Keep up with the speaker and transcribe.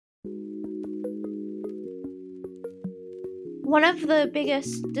One of the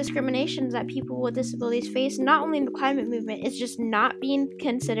biggest discriminations that people with disabilities face, not only in the climate movement, is just not being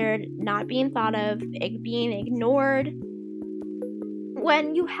considered, not being thought of, being ignored.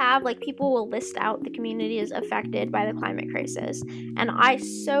 When you have, people will list out the communities affected by the climate crisis, and I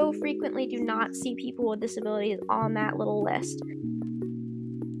so frequently do not see people with disabilities on that little list.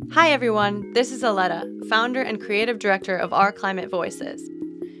 Hi everyone, this is Aletta, founder and creative director of Our Climate Voices.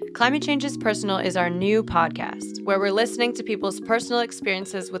 Climate Change is Personal is our new podcast, where we're listening to people's personal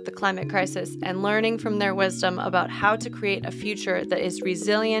experiences with the climate crisis and learning from their wisdom about how to create a future that is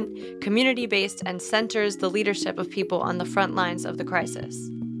resilient, community-based, and centers the leadership of people on the front lines of the crisis.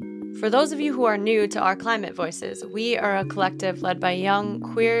 For those of you who are new to Our Climate Voices, we are a collective led by young,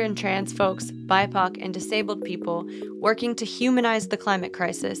 queer and trans folks, BIPOC, and disabled people working to humanize the climate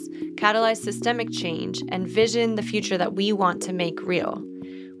crisis, catalyze systemic change, and vision the future that we want to make real.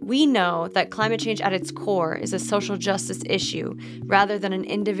 We know that climate change at its core is a social justice issue rather than an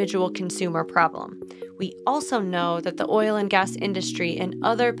individual consumer problem. We also know that the oil and gas industry and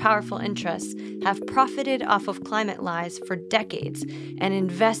other powerful interests have profited off of climate lies for decades and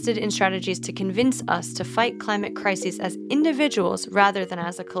invested in strategies to convince us to fight climate crises as individuals rather than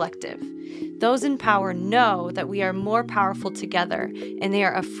as a collective. Those in power know that we are more powerful together, and they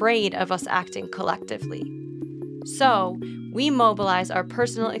are afraid of us acting collectively. So, we mobilize our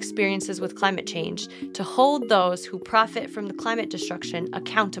personal experiences with climate change to hold those who profit from the climate destruction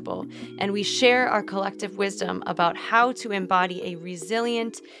accountable, and we share our collective wisdom about how to embody a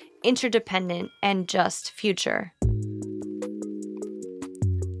resilient, interdependent, and just future.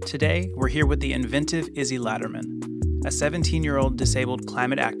 Today, we're here with the inventive Izzy Laderman, a 17-year-old disabled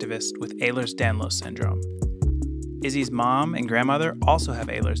climate activist with Ehlers-Danlos syndrome. Izzy's mom and grandmother also have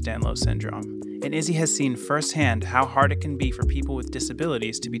Ehlers-Danlos syndrome, and Izzy has seen firsthand how hard it can be for people with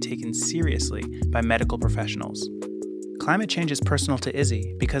disabilities to be taken seriously by medical professionals. Climate change is personal to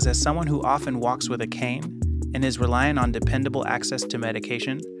Izzy because as someone who often walks with a cane and is reliant on dependable access to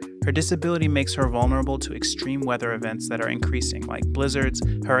medication, her disability makes her vulnerable to extreme weather events that are increasing, like blizzards,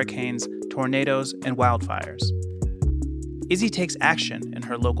 hurricanes, tornadoes, and wildfires. Izzy takes action in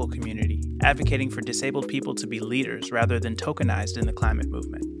her local community, advocating for disabled people to be leaders rather than tokenized in the climate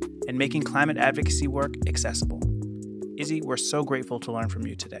movement, and making climate advocacy work accessible. Izzy, we're so grateful to learn from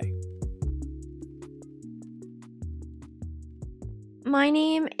you today. My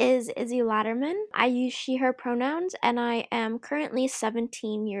name is Izzy Laderman. I use she, her pronouns, and I am currently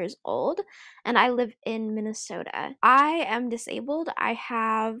 17 years old, and I live in Minnesota. I am disabled. I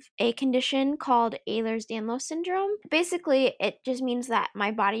have a condition called Ehlers-Danlos syndrome. Basically, it just means that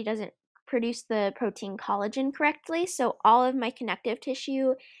my body doesn't produce the protein collagen correctly, so all of my connective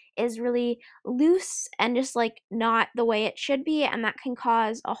tissue is really loose and just not the way it should be, and that can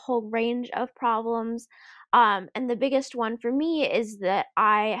cause a whole range of problems. And the biggest one for me is that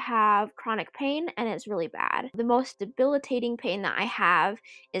I have chronic pain and it's really bad. The most debilitating pain that I have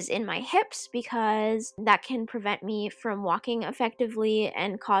is in my hips because that can prevent me from walking effectively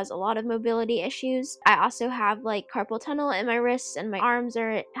and cause a lot of mobility issues. I also have carpal tunnel in my wrists, and my arms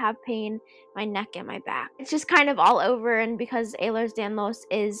have pain, my neck and my back. It's just kind of all over, and because Ehlers-Danlos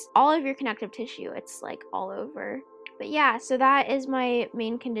is all of your connective tissue, it's all over. But yeah, so that is my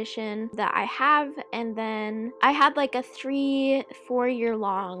main condition that I have, and then I had a 3-4 year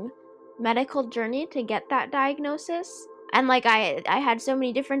long medical journey to get that diagnosis. And I had so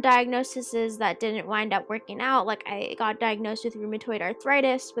many different diagnoses that didn't wind up working out. I got diagnosed with rheumatoid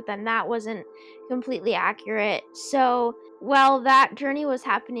arthritis, but then that wasn't completely accurate. So while that journey was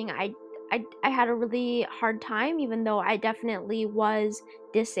happening, I had a really hard time, even though I definitely was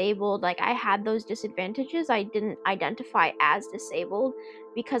disabled. I had those disadvantages. I didn't identify as disabled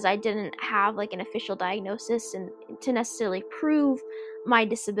because I didn't have an official diagnosis and to necessarily prove my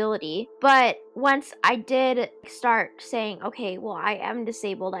disability. But once I did start saying, okay, well, I am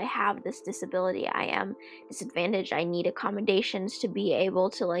disabled, I have this disability, I am disadvantaged, I need accommodations to be able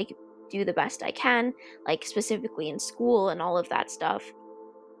to do the best I can, specifically in school and all of that stuff.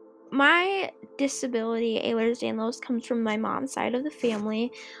 My disability, Ehlers-Danlos, comes from my mom's side of the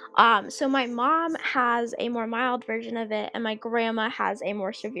family. So my mom has a more mild version of it, and my grandma has a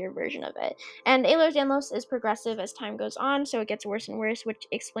more severe version of it. And Ehlers-Danlos is progressive as time goes on, so it gets worse and worse, which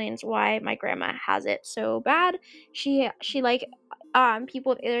explains why my grandma has it so bad. She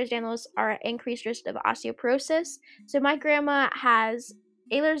people with Ehlers-Danlos are at increased risk of osteoporosis. So my grandma has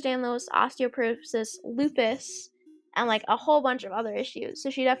Ehlers-Danlos, osteoporosis, lupus, and a whole bunch of other issues. So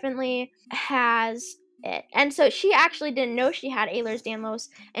she definitely has it. And so she actually didn't know she had Ehlers-Danlos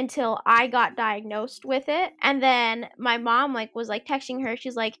until I got diagnosed with it. And then my mom was texting her.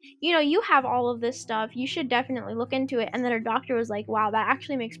 She's like, you have all of this stuff. You should definitely look into it. And then her doctor was like, wow, that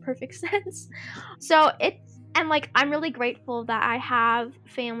actually makes perfect sense. So I'm really grateful that I have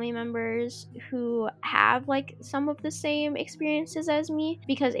family members who have some of the same experiences as me,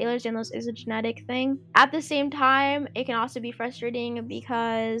 because Ehlers-Danlos is a genetic thing. At the same time, it can also be frustrating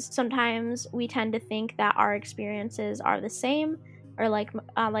because sometimes we tend to think that our experiences are the same, or like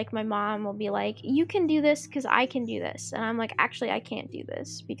my mom will be like, you can do this because I can do this, and I'm like, actually I can't do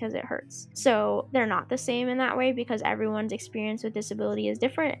this because it hurts. So they're not the same in that way, because everyone's experience with disability is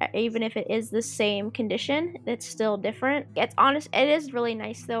different. Even if it is the same condition, it's still different. It is really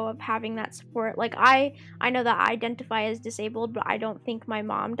nice though of having that support. I know that I identify as disabled, but I don't think my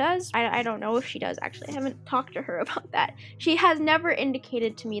mom does. I don't know if she does, actually. I haven't talked to her about that. She has never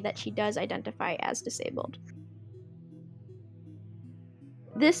indicated to me that she does identify as disabled.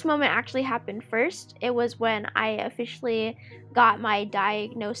 This moment actually happened first. It was when I officially got my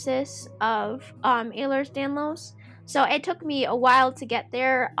diagnosis of Ehlers-Danlos. So it took me a while to get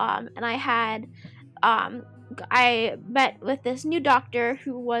there, and um, I met with this new doctor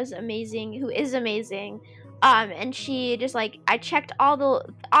who is amazing. And she just I checked all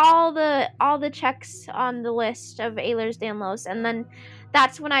the checks on the list of Ehlers-Danlos, and then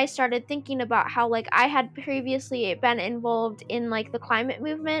that's when I started thinking about how I had previously been involved in the climate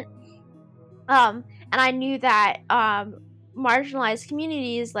movement. And I knew that marginalized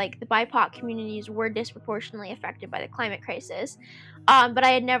communities, like the BIPOC communities, were disproportionately affected by the climate crisis. But I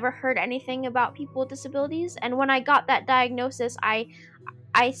had never heard anything about people with disabilities. And when I got that diagnosis, I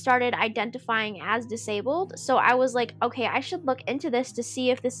started identifying as disabled. So I was like, okay, I should look into this to see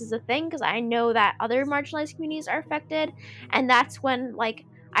if this is a thing, because I know that other marginalized communities are affected. And that's when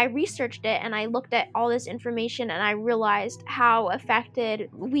I researched it and I looked at all this information, and I realized how affected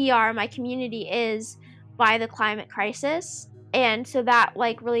my community is, by the climate crisis. And so that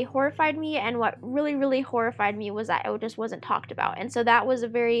really horrified me, and what really, really horrified me was that it just wasn't talked about. And so that was a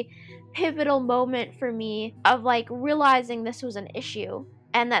very pivotal moment for me of realizing this was an issue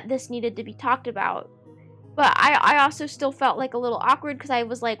and that this needed to be talked about. But I also still felt a little awkward, because I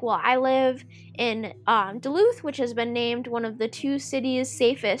was like, well, I live in Duluth, which has been named one of the 2 cities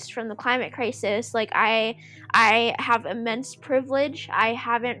safest from the climate crisis. I have immense privilege. I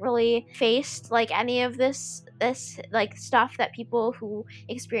haven't really faced any of this stuff that people who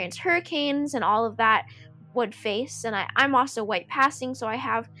experience hurricanes and all of that would face. And I'm also white passing, so I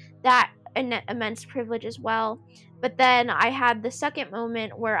have that immense privilege as well. But then I had the second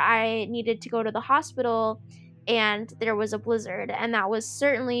moment where I needed to go to the hospital, and there was a blizzard, and that was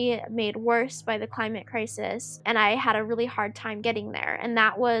certainly made worse by the climate crisis. And I had a really hard time getting there. And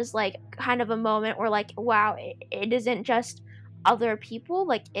that was kind of a moment where wow, it isn't just other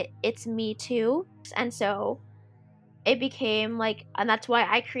people, it's me too. And so it became and that's why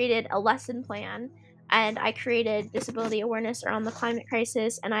I created a lesson plan, and I created disability awareness around the climate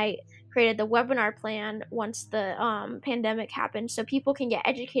crisis, and I created the webinar plan once the pandemic happened, so people can get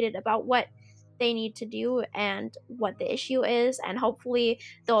educated about what they need to do and what the issue is. And hopefully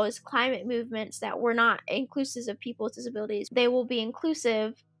those climate movements that were not inclusive of people with disabilities, they will be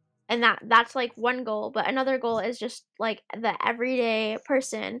inclusive. And that's one goal. But another goal is just the everyday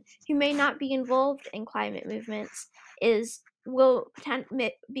person who may not be involved in climate movements will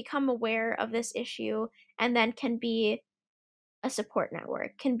become aware of this issue, and then can be a support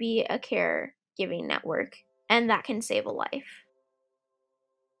network, can be a caregiving network, and that can save a life.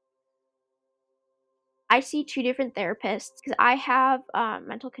 I see 2 different therapists, because I have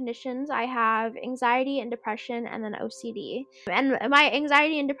mental conditions. I have anxiety and depression, and then OCD. And my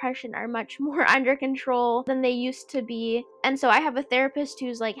anxiety and depression are much more under control than they used to be. And so I have a therapist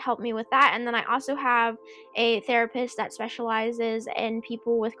who's helped me with that. And then I also have a therapist that specializes in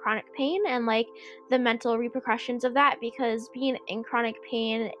people with chronic pain and the mental repercussions of that, because being in chronic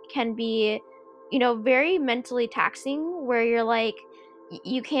pain can be, very mentally taxing, where you're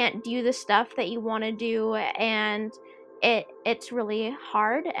you can't do the stuff that you want to do, and it's really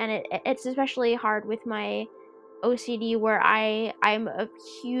hard. And it's especially hard with my OCD, where I'm a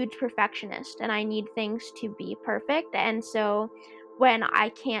huge perfectionist and I need things to be perfect. And so when I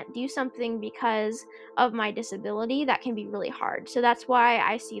can't do something because of my disability, that can be really hard. So that's why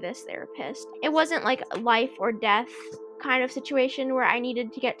I see this therapist. It wasn't a life or death kind of situation where I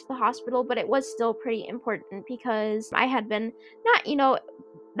needed to get to the hospital, but it was still pretty important, because I had been not,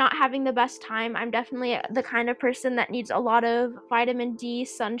 not having the best time. I'm definitely the kind of person that needs a lot of vitamin D,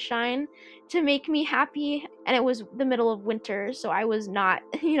 sunshine to make me happy. And it was the middle of winter, so I was not,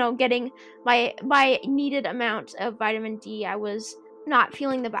 getting my needed amount of vitamin D. I was not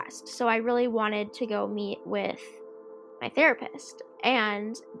feeling the best. So I really wanted to go meet with my therapist.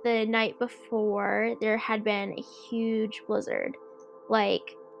 And the night before, there had been a huge blizzard. Like,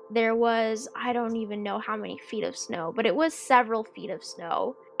 there was, I don't even know how many feet of snow, but it was several feet of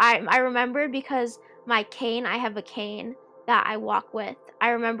snow. I remember because I have a cane that I walk with. I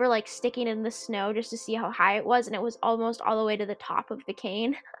remember like sticking in the snow just to see how high it was, and it was almost all the way to the top of the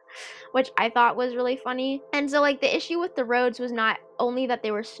cane. Which I thought was really funny. And so, like, the issue with the roads was not only that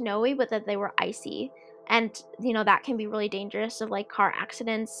they were snowy, but that they were icy. And, that can be really dangerous of like car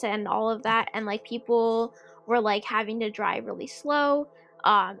accidents and all of that. And like people were like having to drive really slow.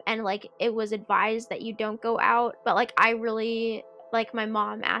 And like it was advised that you don't go out. But like I really like my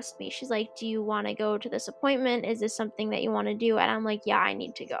mom asked me, she's like, "Do you want to go to this appointment? Is this something that you want to do?" And I'm like, "Yeah, I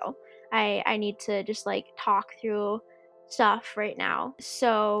need to go. I need to just like talk through stuff right now."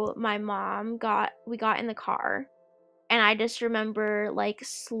 So we got in the car, and I just remember like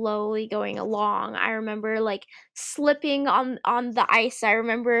slowly going along. I remember like slipping on the ice. I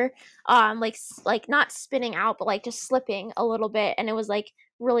remember like not spinning out, but like just slipping a little bit, and it was like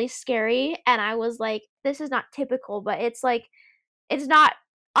really scary. And I was like, this is not typical, but it's not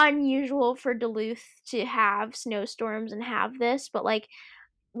unusual for Duluth to have snowstorms and have this, but like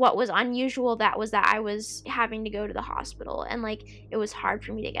what was unusual that was that I was having to go to the hospital, and like it was hard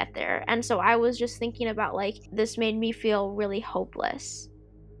for me to get there. And so I was just thinking about like this made me feel really hopeless,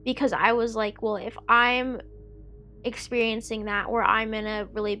 because I was like, well, if I'm experiencing that where I'm in a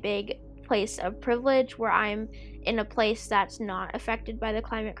really big place of privilege, where I'm in a place that's not affected by the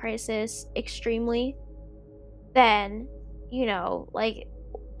climate crisis extremely, then like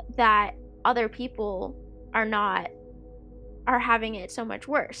that other people are having it so much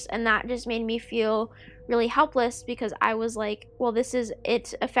worse. And that just made me feel really helpless, because I was like, well,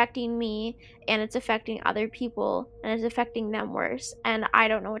 it's affecting me, and it's affecting other people, and it's affecting them worse, and I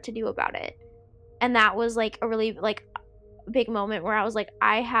don't know what to do about it. And that was like a really like big moment where I was like,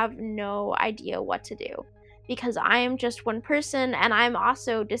 I have no idea what to do, because I am just one person, and I'm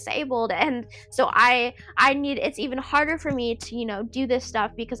also disabled. And so it's even harder for me to, do this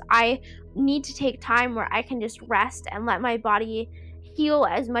stuff, because I need to take time where I can just rest and let my body heal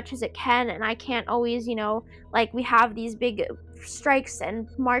as much as it can. And I can't always, like we have these big strikes and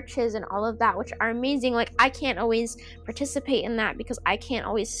marches and all of that, which are amazing. Like I can't always participate in that, because I can't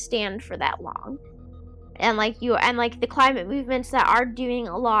always stand for that long. And like the climate movements that are doing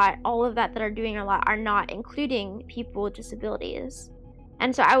a lot, all of that are doing a lot, are not including people with disabilities.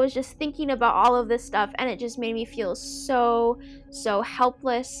 And so I was just thinking about all of this stuff, and it just made me feel so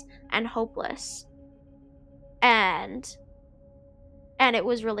helpless and hopeless. And it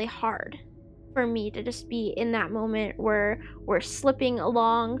was really hard for me to just be in that moment where we're slipping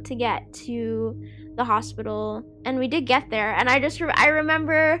along to get to the hospital. And we did get there, and I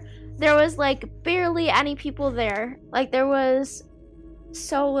remember there was like barely any people there. Like there was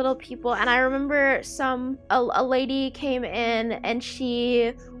so little people. And I remember a lady came in, and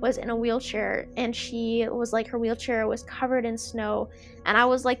she was in a wheelchair, and she was like, her wheelchair was covered in snow. And I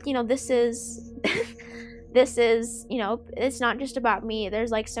was like, this is this is, it's not just about me. There's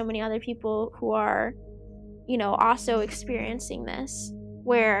like so many other people who are, also experiencing this,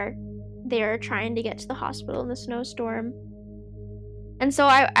 where they're trying to get to the hospital in the snowstorm. And so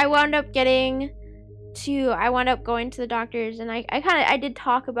I wound up going to the doctors, and I did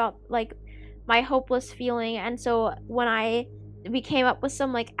talk about like my hopeless feeling. And so we came up with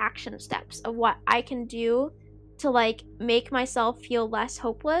some like action steps of what I can do to like make myself feel less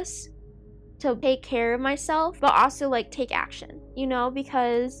hopeless, to take care of myself, but also like take action,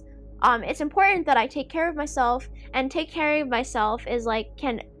 because it's important that I take care of myself, and take care of myself is like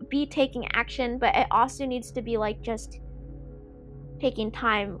can be taking action, but it also needs to be like just taking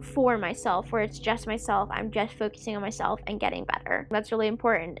time for myself, where it's just myself, I'm just focusing on myself and getting better. That's really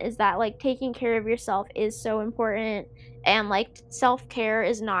important, is that like taking care of yourself is so important, and like self-care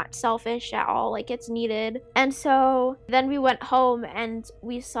is not selfish at all, like it's needed. And so then we went home, and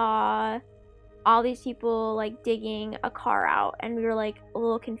we saw all these people like digging a car out, and we were like a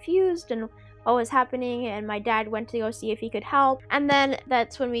little confused and what was happening. And my dad went to go see if he could help, and then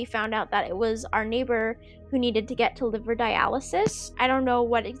that's when we found out that it was our neighbor who needed to get to liver dialysis. I don't know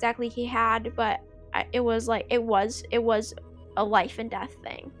what exactly he had, but it was a life and death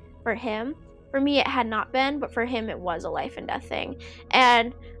thing for him. For me, it had not been, but for him, it was a life and death thing.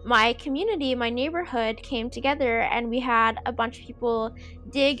 And my community, my neighborhood came together, and we had a bunch of people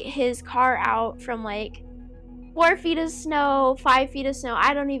dig his car out from like 4 feet of snow, 5 feet of snow.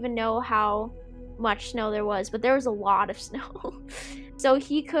 I don't even know how much snow there was, but there was a lot of snow. So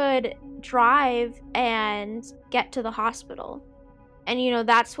he could drive and get to the hospital. And,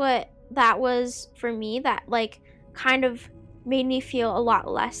 that's what that was for me, that, like, kind of made me feel a lot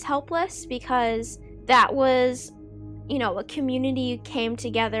less helpless, because that was, a community came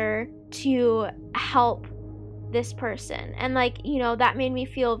together to help this person. And, like, that made me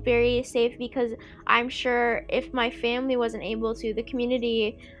feel very safe, because I'm sure if my family wasn't able to, the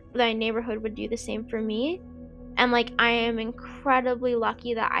community, my neighborhood would do the same for me. And, like, I am incredibly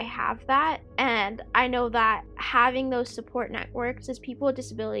lucky that I have that, and I know that having those support networks, as people with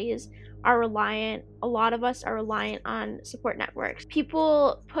disabilities a lot of us are reliant on support networks.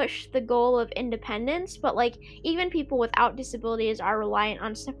 People push the goal of independence, but, like, even people without disabilities are reliant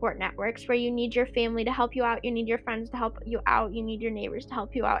on support networks, where you need your family to help you out, you need your friends to help you out, you need your neighbors to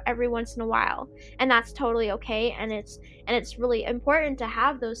help you out every once in a while. And that's totally okay, and it's really important to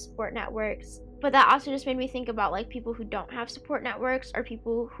have those support networks. But that also just made me think about, like, people who don't have support networks, or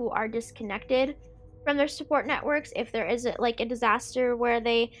people who are disconnected from their support networks if there is like a disaster where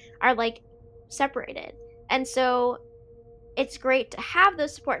they are, like, separated. And so it's great to have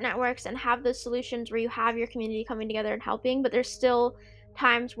those support networks and have those solutions where you have your community coming together and helping, but there's still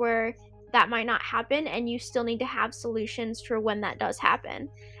times where that might not happen, and you still need to have solutions for when that does happen.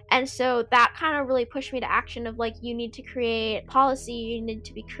 And so that kind of really pushed me to action of, like, you need to create policy, you need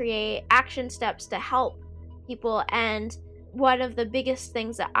to create action steps to help people. And one of the biggest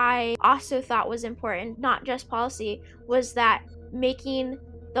things that I also thought was important, not just policy, was that making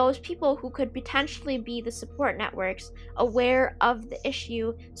those people who could potentially be the support networks aware of the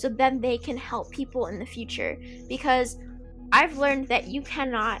issue, so then they can help people in the future. Because I've learned that you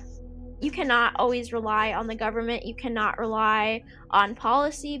cannot always rely on the government, you cannot rely on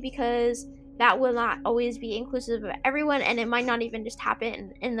policy, because that will not always be inclusive of everyone, and it might not even just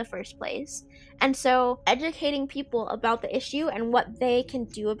happen in the first place. And so educating people about the issue and what they can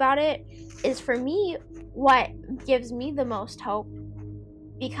do about it is, for me, what gives me the most hope.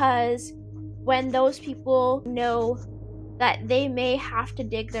 Because when those people know that they may have to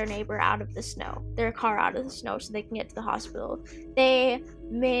dig their neighbor out of the snow, their car out of the snow, so they can get to the hospital, they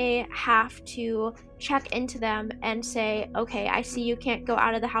may have to check into them and say, okay, I see you can't go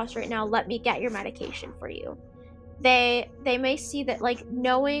out of the house right now, let me get your medication for you. They may see that, like,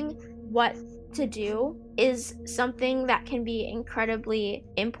 knowing what to do is something that can be incredibly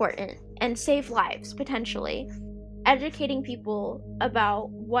important and save lives potentially. Educating people about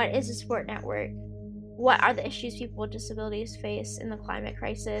what is a support network, what are the issues people with disabilities face in the climate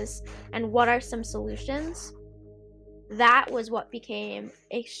crisis, and what are some solutions, that was what became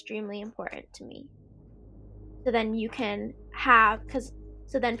extremely important to me. So then you can have,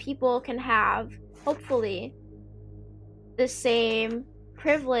 so then people can have, hopefully, the same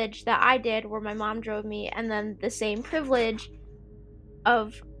privilege that I did, where my mom drove me, and then the same privilege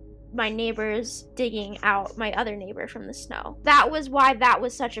of my neighbors digging out my other neighbor from the snow. That was why that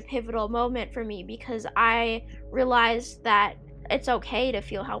was such a pivotal moment for me, because I realized that it's okay to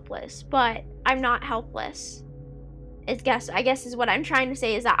feel helpless, but I'm not helpless. I guess is what I'm trying to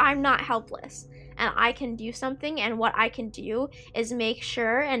say, is that I'm not helpless, and I can do something, and what I can do is make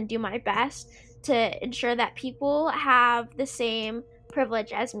sure and do my best to ensure that people have the same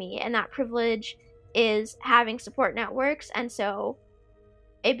privilege as me, and that privilege is having support networks. And so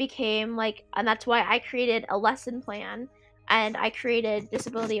it became like, and that's why I created a lesson plan, and I created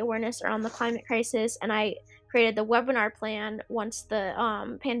disability awareness around the climate crisis, and I created the webinar plan once the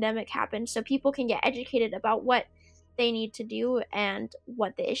pandemic happened, so people can get educated about what they need to do and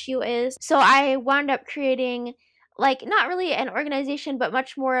what the issue is. So I wound up creating, like, not really an organization, but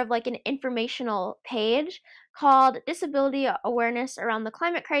much more of like an informational page called Disability Awareness Around the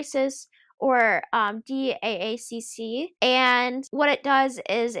Climate Crisis, or DAACC. And what it does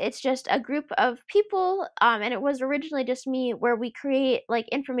is, it's just a group of people, and it was originally just me, where we create like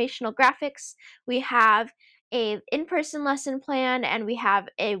informational graphics. We have a in-person lesson plan, and we have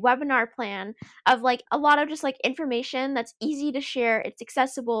a webinar plan of like a lot of just like information that's easy to share, it's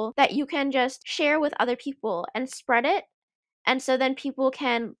accessible, that you can just share with other people and spread it. And so then people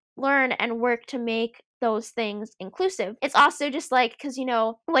can learn and work to make those things inclusive. It's also just like, because,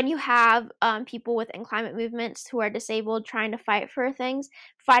 when you have people within climate movements who are disabled trying to fight for things,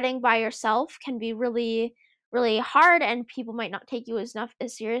 fighting by yourself can be really, really hard, and people might not take you as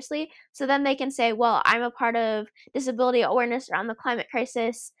seriously. So then they can say, well, I'm a part of disability awareness around the climate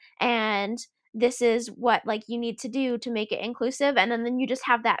crisis, and this is what like you need to do to make it inclusive, and then you just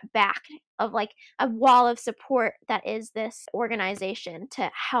have that back of like a wall of support that is this organization to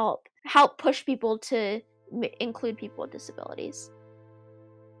help push people to include people with disabilities.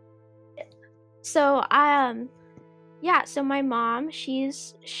 So yeah, so my mom,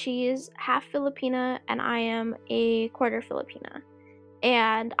 she's half Filipina and I am a quarter Filipina.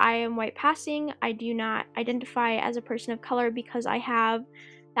 And I am white passing. I do not identify as a person of color because I have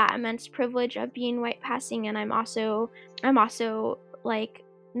that immense privilege of being white passing, and I'm also like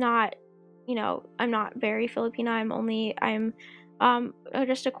not, I'm not very Filipina. I'm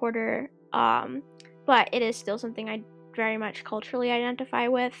just a quarter, but it is still something I very much culturally identify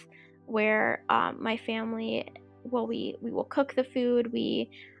with, where my family, well, we will cook the food. We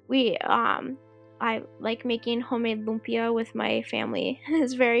I like making homemade lumpia with my family.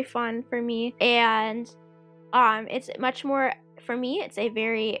 It's very fun for me, and it's much more, for me, it's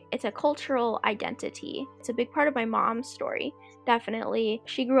a cultural identity. It's a big part of my mom's story. Definitely,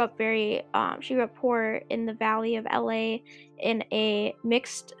 she grew up poor in the Valley of LA, in a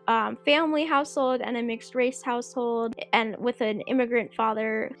mixed family household and a mixed race household, and with an immigrant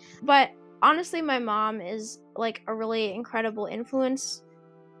father. But honestly, my mom is like a really incredible influence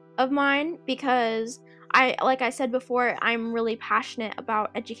of mine, because like I said before, I'm really passionate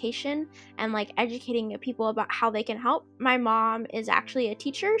about education and like educating people about how they can help. My mom is actually a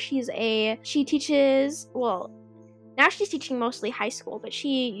teacher. She teaches, well, now she's teaching mostly high school, but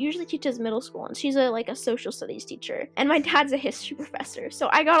she usually teaches middle school, and she's a social studies teacher. And my dad's a history professor. So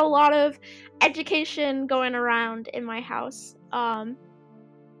I got a lot of education going around in my house. And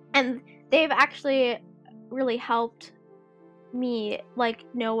they've actually really helped me like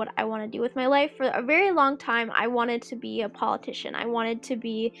know what I want to do with my life. For a very long time, I wanted to be a politician. I wanted to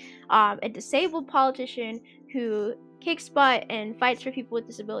be a disabled politician who kicks butt and fights for people with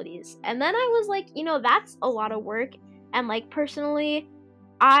disabilities. And then I was like, that's a lot of work, and like personally,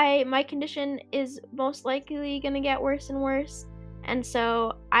 my condition is most likely gonna get worse and worse. And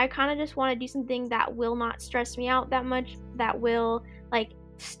so I kind of just want to do something that will not stress me out that much, that will like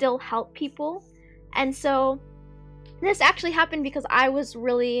still help people. And so this actually happened because I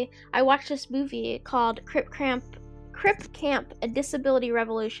watched this movie called Crip Camp, A Disability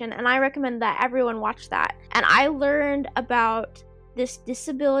Revolution, and I recommend that everyone watch that. And I learned about this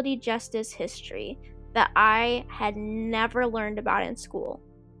disability justice history that I had never learned about in school,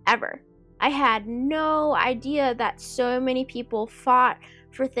 ever. I had no idea that so many people fought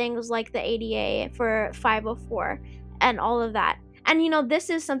for things like the ADA, for 504, and all of that. And this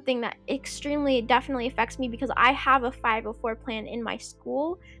is something that extremely definitely affects me, because I have a 504 plan in my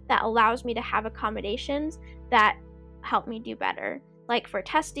school that allows me to have accommodations that help me do better, like for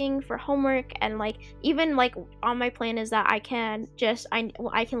testing, for homework, and like even like on my plan is that I can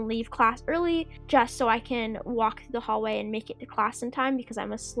leave class early just so I can walk the hallway and make it to class in time, because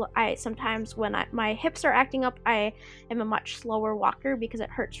I sometimes when my hips are acting up, I am a much slower walker because it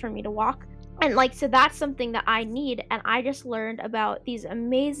hurts for me to walk. And like, so that's something that I need. And I just learned about these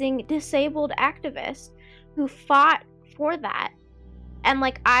amazing disabled activists who fought for that. And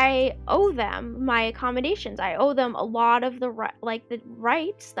like, I owe them my accommodations. I owe them a lot of the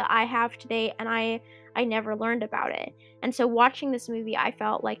rights that I have today. And I never learned about it. And so watching this movie, I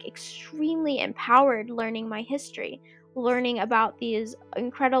felt like extremely empowered, learning my history, learning about these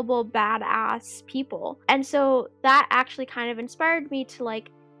incredible badass people. And so that actually kind of inspired me to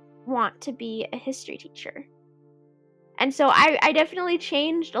like want to be a history teacher. And so I definitely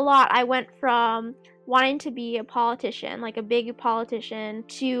changed a lot. I went from wanting to be a politician, like a big politician,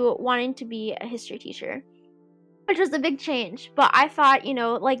 to wanting to be a history teacher, which was a big change. But I thought,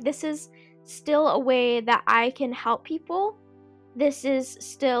 like, this is still a way that I can help people. This is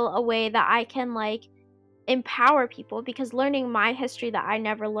still a way that I can like empower people, because learning my history that I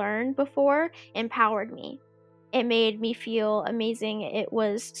never learned before empowered me. It made me feel amazing. It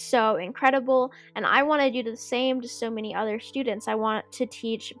was so incredible. And I want to do the same to so many other students. I want to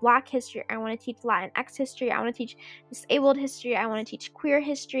teach Black history. I want to teach Latinx history. I want to teach disabled history. I want to teach queer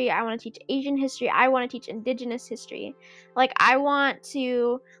history. I want to teach Asian history. I want to teach Indigenous history. Like, I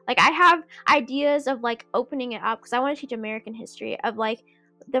have ideas of like opening it up, because I want to teach American history, of like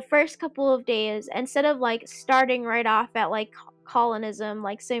the first couple of days, instead of like starting right off at like colonism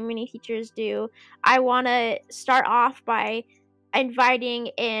like so many teachers do. I want to start off by inviting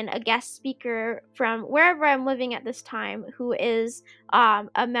in a guest speaker from wherever I'm living at this time, who is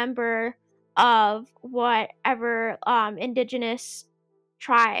a member of whatever indigenous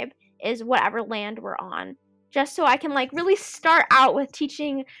tribe is, whatever land we're on, just so I can like really start out with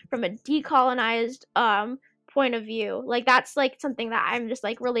teaching from a decolonized point of view. Like, that's, like, something that I'm just,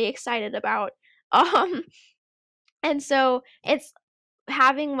 like, really excited about. Um, and so it's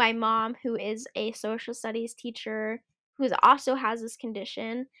having my mom, who is a social studies teacher, who also has this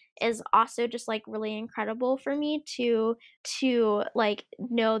condition, is also just, like, really incredible for me to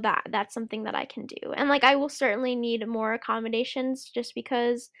know that that's something that I can do. And, like, I will certainly need more accommodations just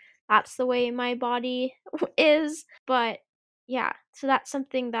because that's the way my body is, but yeah, so that's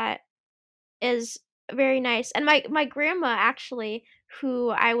something that is very nice. And my grandma, actually, who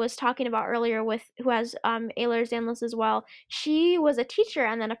I was talking about earlier, with who has Ehlers-Danlos as well, she was a teacher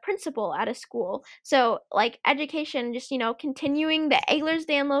and then a principal at a school. So, like, education, just, continuing the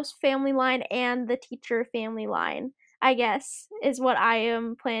Ehlers-Danlos family line and the teacher family line, I guess, is what I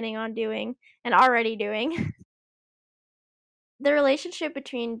am planning on doing and already doing. The relationship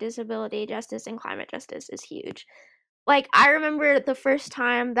between disability justice and climate justice is huge. Like, I remember the first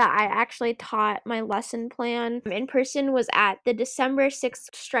time that I actually taught my lesson plan in person was at the December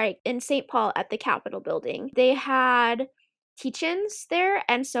 6th strike in St. Paul at the Capitol building. They had teach-ins there,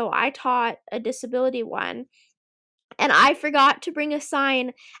 and so I taught a disability one, and I forgot to bring a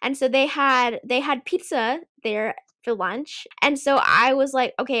sign, and so they had pizza there for lunch, and so I was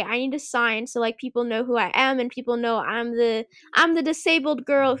like, "Okay, I need a sign so, like, people know who I am and people know I'm the disabled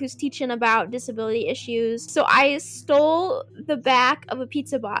girl who's teaching about disability issues." So I stole the back of a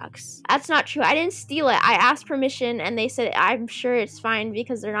pizza box. That's not true. I didn't steal it. I asked permission and they said, "I'm sure it's fine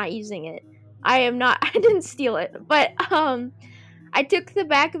because they're not using it." I am not I didn't steal it, but I took the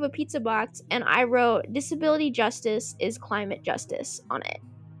back of a pizza box and I wrote "Disability justice is climate justice" on it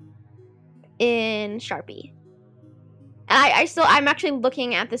in Sharpie. And I'm actually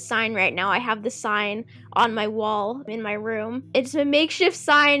looking at the sign right now. I have the sign on my wall in my room. It's a makeshift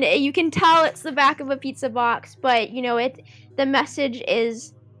sign. You can tell it's the back of a pizza box, but the message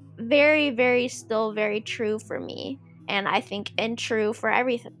is very, very still very true for me. And I think and true for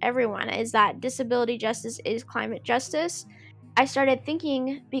everyone is that disability justice is climate justice. I started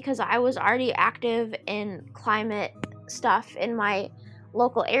thinking, because I was already active in climate stuff in my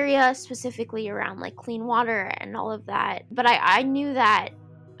local area, specifically around like clean water and all of that. But I knew that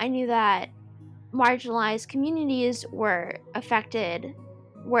marginalized communities were affected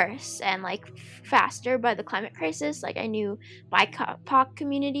worse and like faster by the climate crisis. Like, I knew BIPOC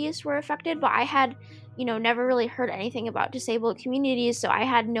communities were affected, but I had, never really heard anything about disabled communities, so I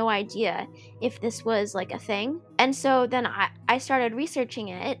had no idea if this was like a thing. And so then I started researching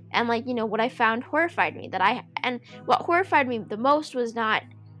it, and like, what I found horrified me. And what horrified me the most was not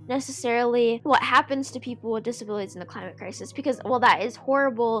necessarily what happens to people with disabilities in the climate crisis, because while that is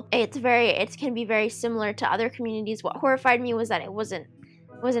horrible, it can be very similar to other communities. What horrified me was that it wasn't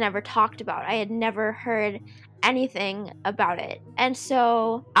ever talked about. I had never heard anything about it. And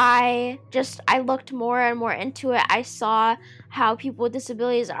so I looked more and more into it. I saw how people with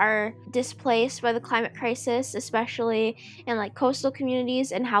disabilities are displaced by the climate crisis, especially in like coastal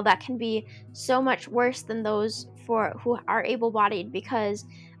communities, and how that can be so much worse than those who are able-bodied because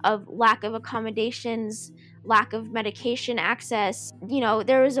of lack of accommodations, lack of medication access.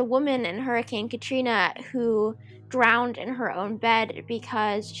 There was a woman in Hurricane Katrina who drowned in her own bed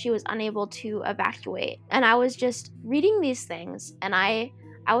because she was unable to evacuate. And I was just reading these things, and I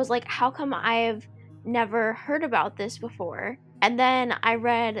was like, how come I've never heard about this before? And then I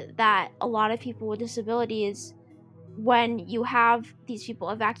read that a lot of people with disabilities, when you have these people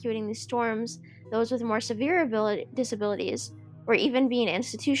evacuating these storms, those with more severe disabilities were even being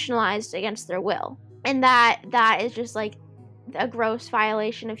institutionalized against their will. And that is just like a gross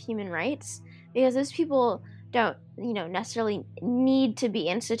violation of human rights, because those people don't, necessarily need to be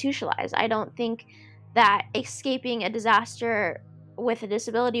institutionalized. I don't think that escaping a disaster with a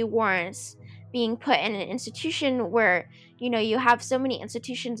disability warrants being put in an institution where, you have so many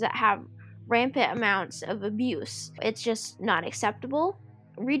institutions that have rampant amounts of abuse. It's just not acceptable.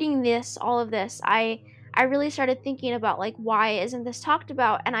 Reading all of this, I really started thinking about like, why isn't this talked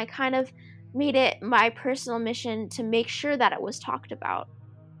about? And I kind of made it my personal mission to make sure that it was talked about.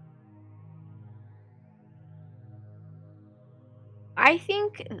 I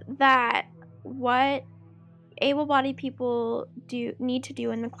think that what able-bodied people need to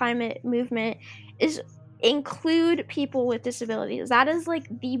do in the climate movement is include people with disabilities. That is like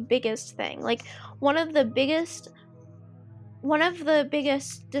the biggest thing. Like, one of the biggest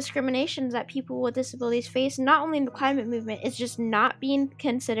discriminations that people with disabilities face, not only in the climate movement, is just not being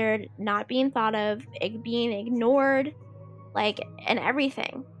considered, not being thought of, being ignored, like, and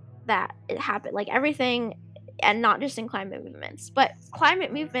everything that it happened, like everything. And not just in climate movements, but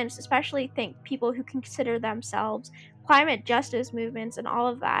climate movements especially think people who consider themselves climate justice movements and all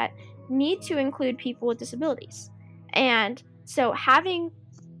of that need to include people with disabilities. And so having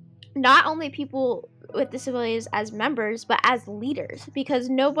not only people with disabilities as members, but as leaders, because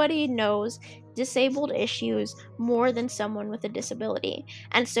nobody knows disabled issues more than someone with a disability.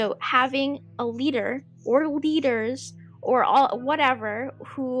 And so having a leader or leaders or all whatever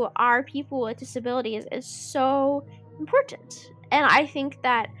who are people with disabilities is so important. And I think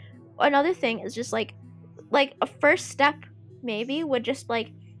that another thing is just like a first step maybe would just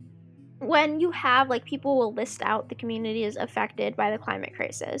like, when you have like, people will list out the communities affected by the climate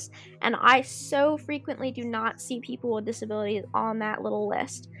crisis, and I so frequently do not see people with disabilities on that little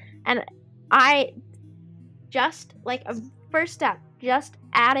list. And I just like, a first step, just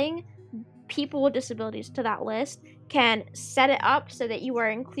adding people with disabilities to that list can set it up so that you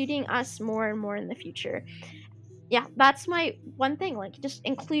are including us more and more in the future. Yeah, that's my one thing. Like, just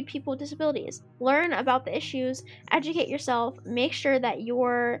include people with disabilities, learn about the issues, educate yourself, make sure that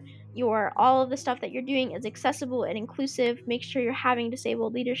your all of the stuff that you're doing is accessible and inclusive, make sure you're having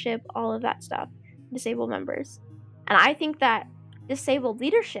disabled leadership, all of that stuff, disabled members. And I think that disabled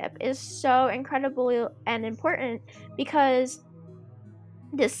leadership is so incredibly and important, because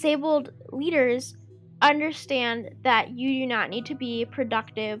disabled leaders understand that you do not need to be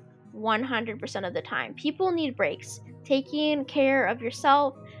productive 100% of the time. People need breaks. Taking care of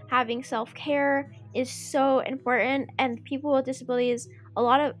yourself, having self-care is so important, and people with disabilities, a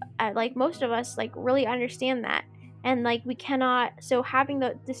lot of like most of us like really understand that. And like, we cannot, so having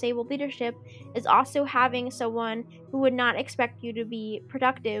the disabled leadership is also having someone who would not expect you to be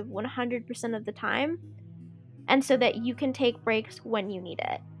productive 100% of the time, and so that you can take breaks when you need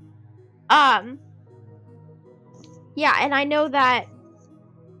it. Yeah, and I know that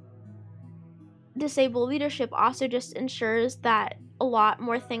disabled leadership also just ensures that a lot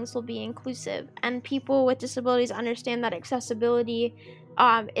more things will be inclusive, and people with disabilities understand that accessibility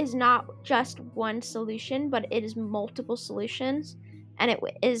is not just one solution, but it is multiple solutions. And it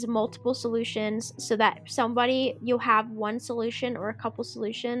is multiple solutions, so that you'll have one solution or a couple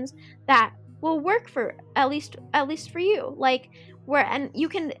solutions that will work for at least for you. Like, and you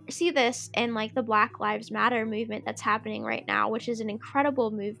can see this in like the Black Lives Matter movement that's happening right now, which is an incredible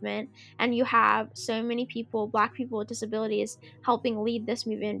movement. And you have so many people, Black people with disabilities, helping lead this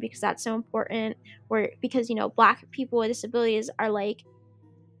movement, because that's so important. Because Black people with disabilities are like,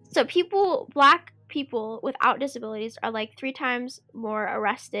 so Black people without disabilities are like 3 times more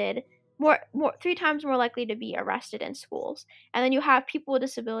arrested, more 3 times more likely to be arrested in schools. And then you have people with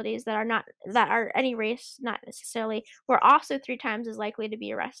disabilities that are any race, not necessarily, who are also 3 times as likely to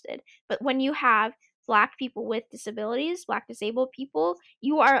be arrested. But when you have Black people with disabilities, Black disabled people,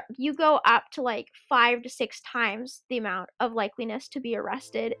 you go up to like 5 to 6 times the amount of likeliness to be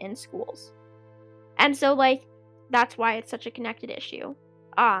arrested in schools. And so like, that's why it's such a connected issue.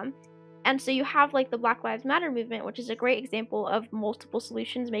 And so you have like the Black Lives Matter movement, which is a great example of multiple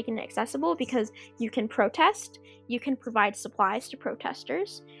solutions making it accessible, because you can protest, you can provide supplies to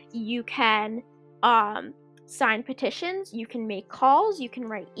protesters, you can sign petitions, you can make calls, you can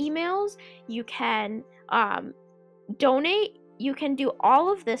write emails, you can donate, you can do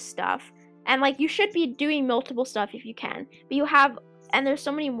all of this stuff. And like, you should be doing multiple stuff if you can, but and there's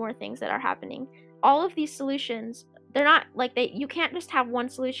so many more things that are happening. All of these solutions, they're not like you can't just have one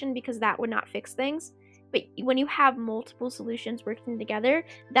solution, because that would not fix things. But when you have multiple solutions working together,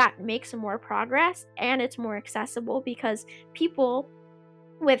 that makes more progress, and it's more accessible, because people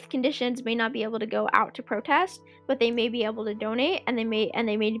with conditions may not be able to go out to protest, but they may be able to donate, and they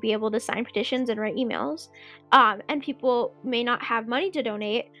may be able to sign petitions and write emails. And people may not have money to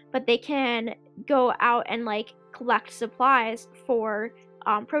donate, but they can go out and like collect supplies for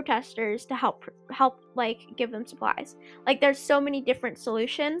protesters to help like give them supplies. Like, there's so many different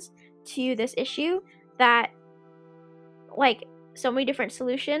solutions to this issue, that like, so many different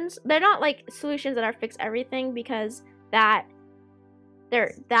solutions. They're not like solutions that are fix everything, because that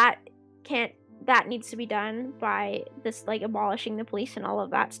needs to be done by this, like, abolishing the police and all of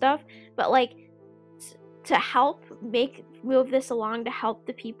that stuff. But like, to help move this along, to help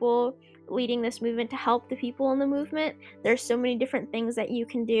the people leading this movement, to help the people in the movement, there's so many different things that you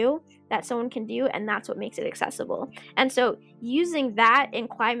can do, that someone can do, and that's what makes it accessible. And so using that in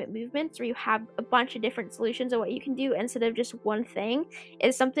climate movements, where you have a bunch of different solutions of what you can do instead of just one thing,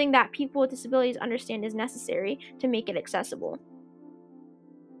 is something that people with disabilities understand is necessary to make it accessible.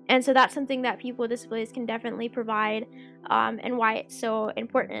 And so that's something that people with disabilities can definitely provide, and why it's so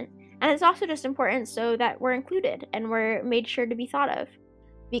important. And it's also just important so that we're included and we're made sure to be thought of.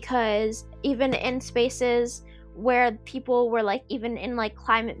 Because even in spaces where people were like, even in like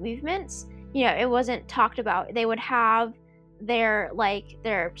climate movements, it wasn't talked about. They would have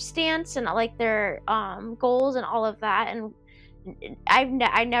their stance and like their goals and all of that. And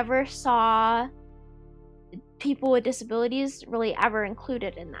I never saw people with disabilities really ever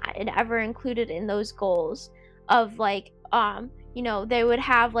included in that, and ever included in those goals of like they would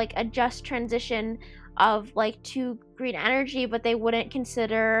have like a just transition of like to green energy, but they wouldn't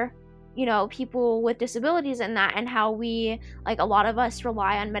consider people with disabilities in that, and how we, like, a lot of us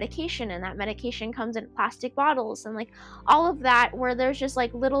rely on medication, and that medication comes in plastic bottles, and like all of that, where there's just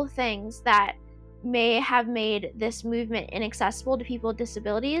like little things that may have made this movement inaccessible to people with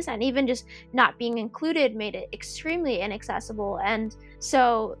disabilities, and even just not being included made it extremely inaccessible. And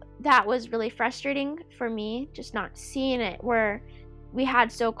so that was really frustrating for me, just not seeing it, where we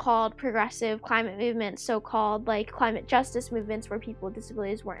had so-called progressive climate movements, so-called like climate justice movements, where people with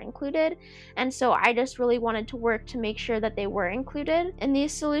disabilities weren't included. And so I just really wanted to work to make sure that they were included in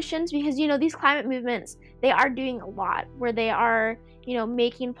these solutions, because these climate movements, they are doing a lot, where they are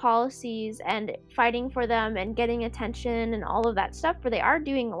making policies and fighting for them and getting attention and all of that stuff, where they are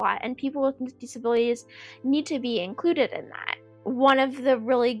doing a lot, and people with disabilities need to be included in that. One of the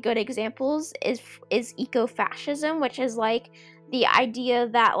really good examples is eco-fascism, which is like the idea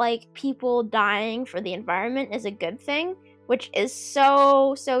that like people dying for the environment is a good thing, which is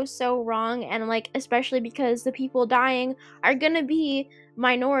so wrong. And like, especially because the people dying are gonna be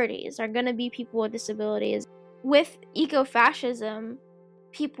minorities, are gonna be people with disabilities. With eco-fascism,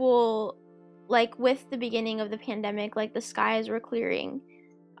 people, like, with the beginning of the pandemic, like the skies were clearing,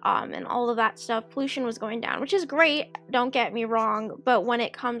 and all of that stuff, pollution was going down, which is great, don't get me wrong, but when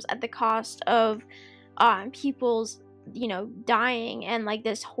it comes at the cost of people's dying, and like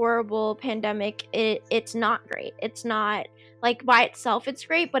this horrible pandemic, it's not great. It's not like by itself it's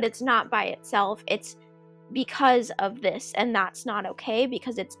great, but it's not by itself. It's because of this, and that's not okay,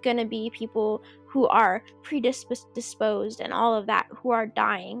 because it's gonna be people who are predisposed and all of that who are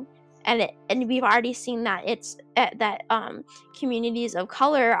dying. And we've already seen that it's that communities of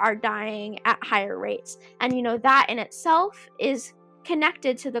color are dying at higher rates, and that in itself is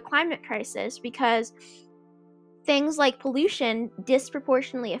connected to the climate crisis, because things like pollution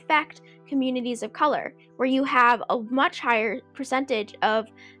disproportionately affect communities of color, where you have a much higher percentage of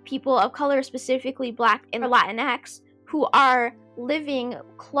people of color, specifically Black and Latinx, who are living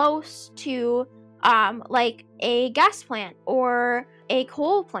close to like a gas plant or a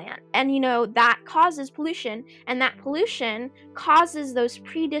coal plant, and that causes pollution, and that pollution causes those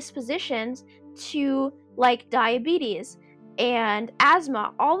predispositions to like diabetes and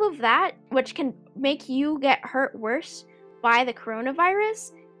asthma, all of that, which can make you get hurt worse by the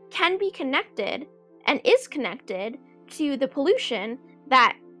coronavirus, can be connected and is connected to the pollution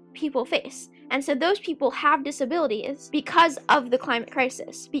that people face. And so those people have disabilities because of the climate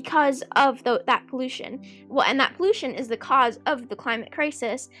crisis, because of that pollution. Well, and that pollution is the cause of the climate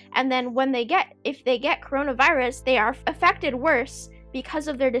crisis. And then if they get coronavirus, they are affected worse because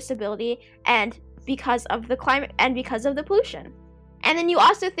of their disability, and because of the climate, and because of the pollution. And then you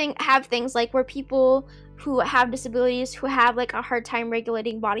also have things like where people who have disabilities, who have like a hard time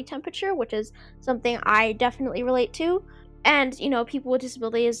regulating body temperature, which is something I definitely relate to. And people with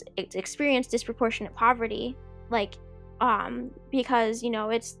disabilities experience disproportionate poverty, like because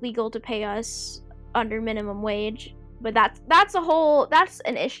it's legal to pay us under minimum wage, but that's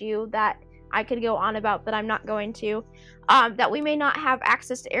an issue that I could go on about, but I'm not going to. That we may not have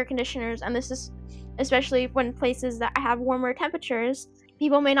access to air conditioners, and this is especially when places that have warmer temperatures,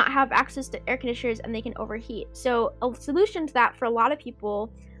 people may not have access to air conditioners and they can overheat. So a solution to that for a lot of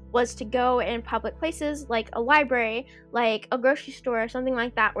people was to go in public places like a library, like a grocery store, or something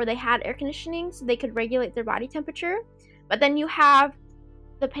like that, where they had air conditioning so they could regulate their body temperature. But then you have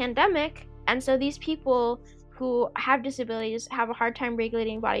the pandemic, and so these people who have disabilities, have a hard time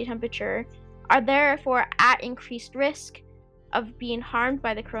regulating body temperature, are therefore at increased risk of being harmed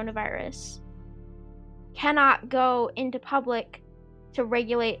by the coronavirus, cannot go into public to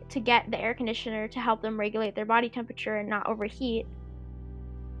get the air conditioner to help them regulate their body temperature and not overheat,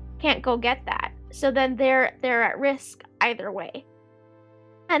 can't go get that. So then they're at risk either way.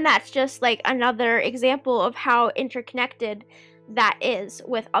 And that's just like another example of how interconnected that is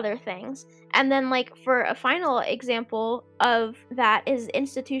with other things. And then like for a final example of that is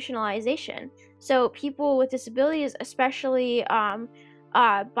institutionalization. So people with disabilities, especially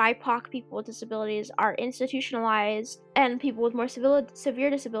BIPOC people with disabilities, are institutionalized, and people with more severe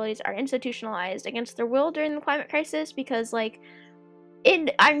disabilities are institutionalized against their will during the climate crisis, because like,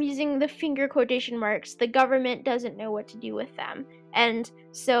 I'm using the finger quotation marks, the government doesn't know what to do with them, and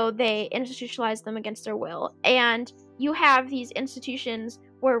so they institutionalize them against their will. And you have these institutions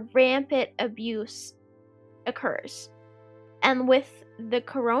where rampant abuse occurs, And with the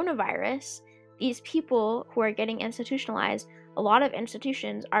coronavirus, these people who are getting institutionalized, a lot of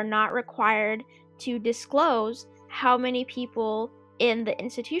institutions are not required to disclose how many people in the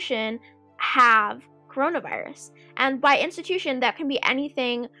institution have coronavirus. And by institution, that can be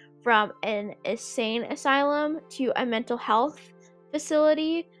anything from an insane asylum to a mental health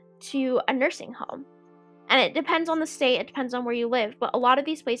facility to a nursing home. And it depends on the state, it depends on where you live, but a lot of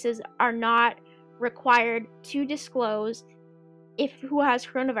these places are not required to disclose who has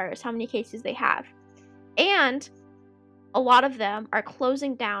coronavirus, how many cases they have. And a lot of them are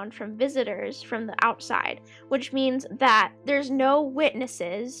closing down from visitors from the outside, which means that there's no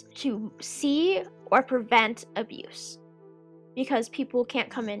witnesses to see or prevent abuse because people can't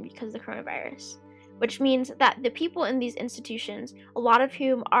come in because of the coronavirus, which means that the people in these institutions, a lot of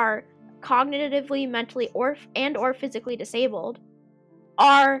whom are cognitively, mentally, or physically disabled,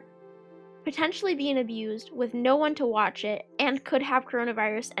 are potentially being abused with no one to watch it and could have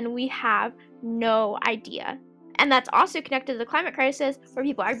coronavirus, and we have no idea. And that's also connected to the climate crisis, where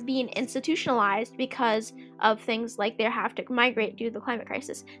people are being institutionalized because of things like they have to migrate due to the climate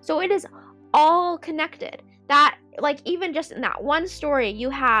crisis. So it is all connected. That, like, even just in that one story, you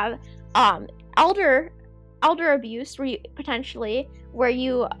have elder abuse where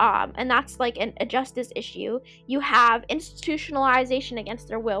you and that's like a justice issue. You have institutionalization against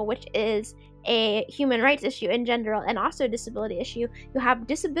their will, which is a human rights issue in general, and also a disability issue. You have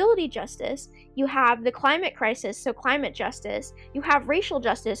disability justice, you have the climate crisis, so climate justice, you have racial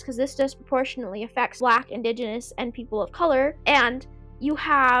justice because this disproportionately affects Black, Indigenous, and people of color, and you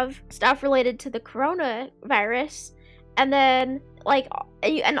have stuff related to the coronavirus, and then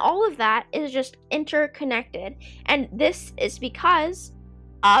and all of that is just interconnected. And this is because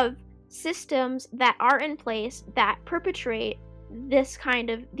of systems that are in place that perpetrate these kind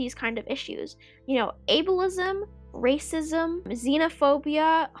of issues. Ableism, racism,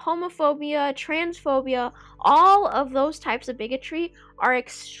 xenophobia, homophobia, transphobia, all of those types of bigotry are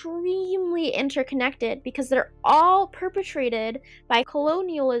extremely interconnected because they're all perpetrated by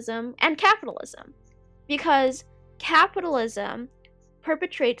colonialism and capitalism. Because capitalism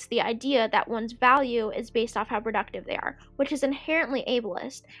perpetrates the idea that one's value is based off how productive they are, which is inherently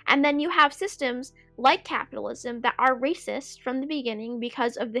ableist. And then you have systems like capitalism that are racist from the beginning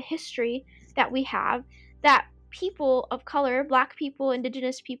because of the history that we have, that people of color, Black people,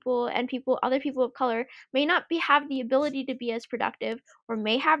 Indigenous people, and other people of color may not have the ability to be as productive, or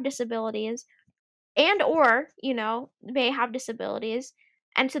may have disabilities, or may have disabilities,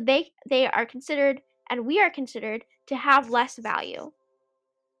 and so they are considered, and we are considered, to have less value.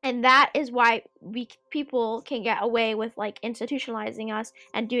 And that is why people can get away with institutionalizing us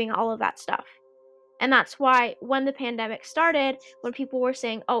and doing all of that stuff. And that's why when the pandemic started, when people were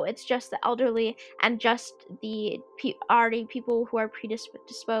saying, oh, it's just the elderly and just the already people who are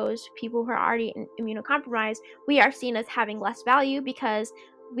predisposed, people who are already immunocompromised, we are seen as having less value because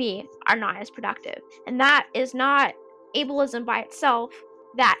we are not as productive. And that is not ableism by itself,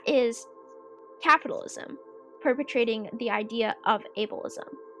 that is capitalism perpetrating the idea of ableism.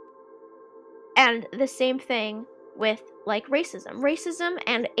 And the same thing with racism. Racism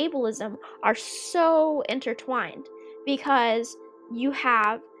and ableism are so intertwined because you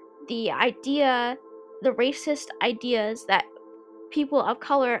have the racist ideas that people of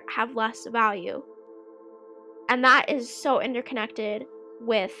color have less value. And that is so interconnected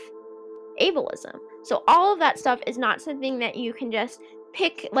with ableism. So all of that stuff is not something that you can just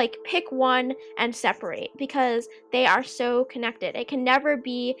pick one and separate, because they are so connected. It can never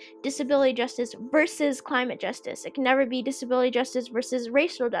be disability justice versus climate justice. It can never be disability justice versus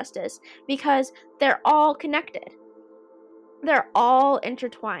racial justice, because they're all connected. They're all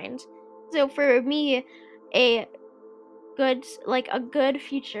intertwined. So for me, a good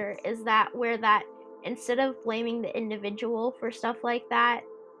future is where instead of blaming the individual for stuff like that,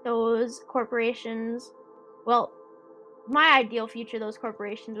 those corporations, my ideal future, those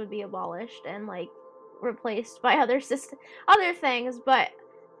corporations would be abolished and replaced by other things, but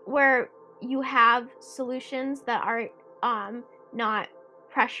where you have solutions that are not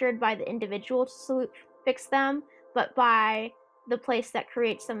pressured by the individual to fix them, but by the place that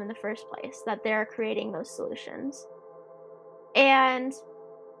creates them in the first place, that they're creating those solutions. And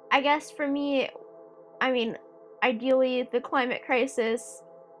I guess for me, ideally the climate crisis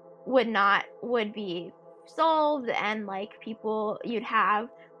would be solved, and you'd have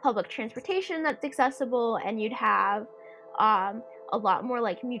public transportation that's accessible, and you'd have a lot more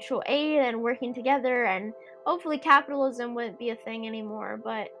mutual aid and working together, and hopefully capitalism wouldn't be a thing anymore.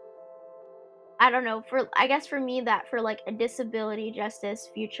 But I don't know, I guess for me, that for a disability justice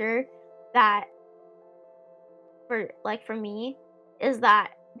future, that for me is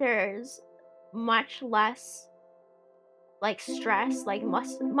that there's much less stress,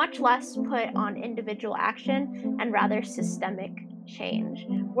 much less put on individual action and rather systemic change,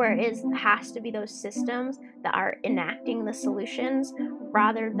 where it has to be those systems that are enacting the solutions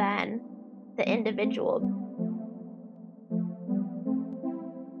rather than the individual.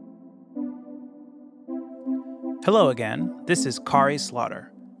 Hello again, this is Kari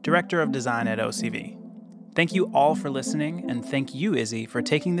Slaughter, Director of Design at OCV. Thank you all for listening, and thank you, Izzy, for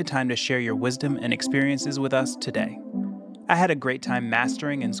taking the time to share your wisdom and experiences with us today. I had a great time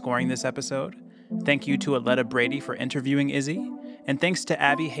mastering and scoring this episode. Thank you to Aletta Brady for interviewing Izzy, and thanks to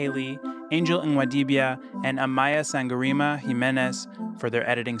Abby Haley, Angel Nwadibia, and Amaya Sangarima Jimenez for their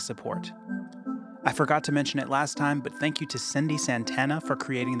editing support. I forgot to mention it last time, but thank you to Cindy Santana for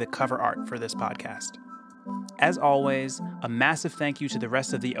creating the cover art for this podcast. As always, a massive thank you to the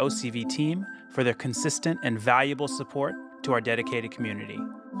rest of the OCV team for their consistent and valuable support to our dedicated community.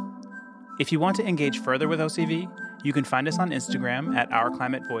 If you want to engage further with OCV, you can find us on Instagram at Our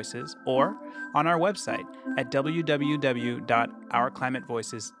Climate Voices or on our website at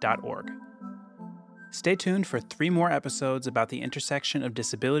www.ourclimatevoices.org. Stay tuned for 3 more episodes about the intersection of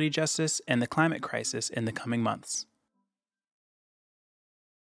disability justice and the climate crisis in the coming months.